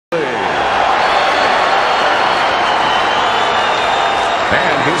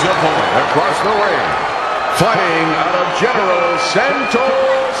his opponent across the ring, fighting out of General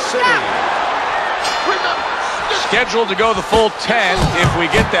Santos City. Scheduled to go the full 10 if we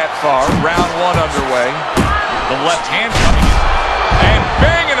get that far. Round 1 underway. The left hand coming in. And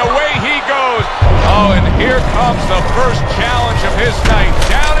bang, and away he goes. Oh, and here comes the first challenge of his night.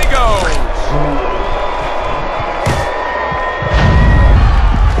 Down he goes.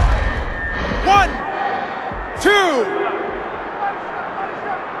 One, two.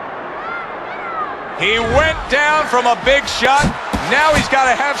 He went down from a big shot. Now he's got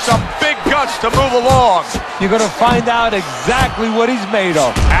to have some big guts to move along. You're going to find out exactly what he's made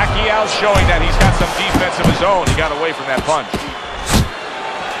of. Pacquiao's showing that he's got some defense of his own. He got away from that punch.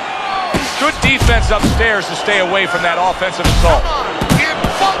 Good defense upstairs to stay away from that offensive assault.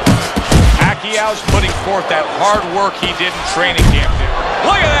 Pacquiao's putting forth that hard work he did in training camp.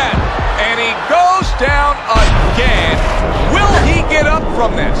 Look at that! And he goes down again. Will he get up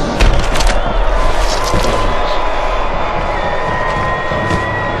from this?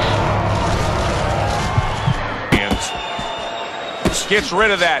 Gets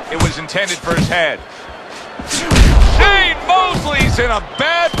rid of that. It was intended for his head. Shane Mosley's in a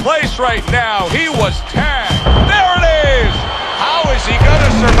bad place right now. He was tagged. There it is. How is he going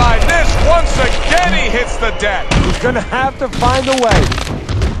to survive this? Once again, he hits the deck. He's going to have to find a way.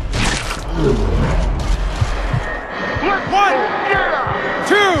 1,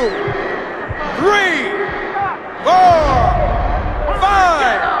 2, 3, 4,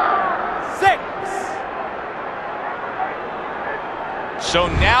 5, 6. So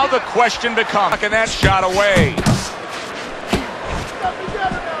now the question becomes, knocking that shot away.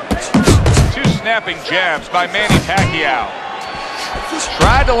 2 snapping jabs by Manny Pacquiao.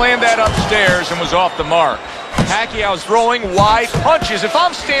 Tried to land that upstairs and was off the mark. Pacquiao's throwing wide punches. If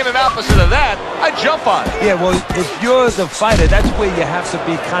I'm standing opposite of that, I'd jump on it. Yeah, well, if you're the fighter, that's where you have to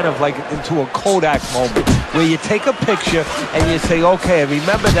be kind of like into a Kodak moment, where you take a picture and you say, okay,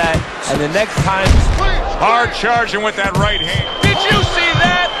 remember that, and the next time... Hard charging with that right hand. Did you see